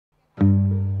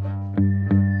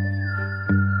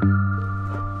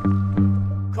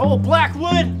Oh,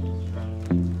 Blackwood,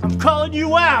 I'm calling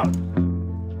you out.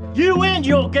 You and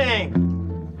your gang.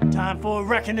 Time for a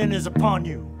reckoning is upon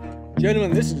you.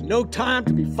 Gentlemen, this is no time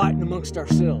to be fighting amongst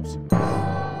ourselves.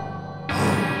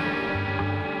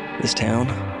 This town,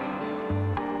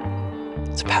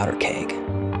 it's a powder keg.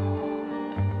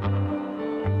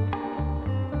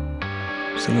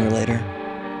 Sooner or later,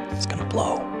 it's gonna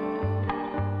blow.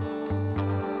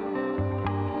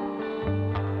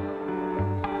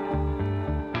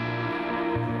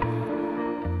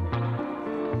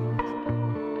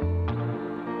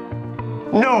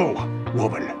 No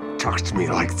woman talks to me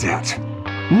like that.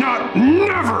 Not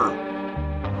never!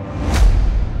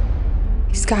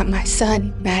 He's got my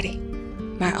son, Maddie.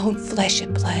 My own flesh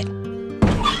and blood.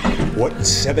 What in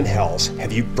seven hells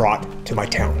have you brought to my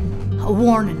town? A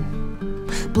warning.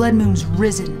 Blood Moon's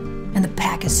risen, and the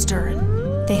pack is stirring.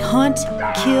 They hunt,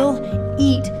 kill,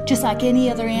 eat, just like any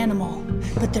other animal.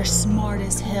 But they're smart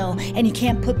as hell, and you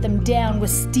can't put them down with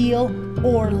steel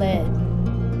or lead.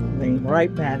 It ain't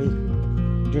right, Maddie.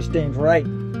 Just ain't right.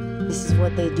 This is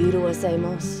what they do to us,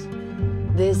 Amos.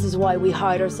 This is why we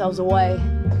hide ourselves away.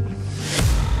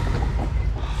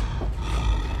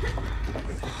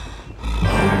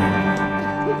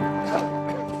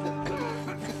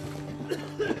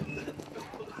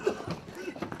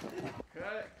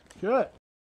 Good.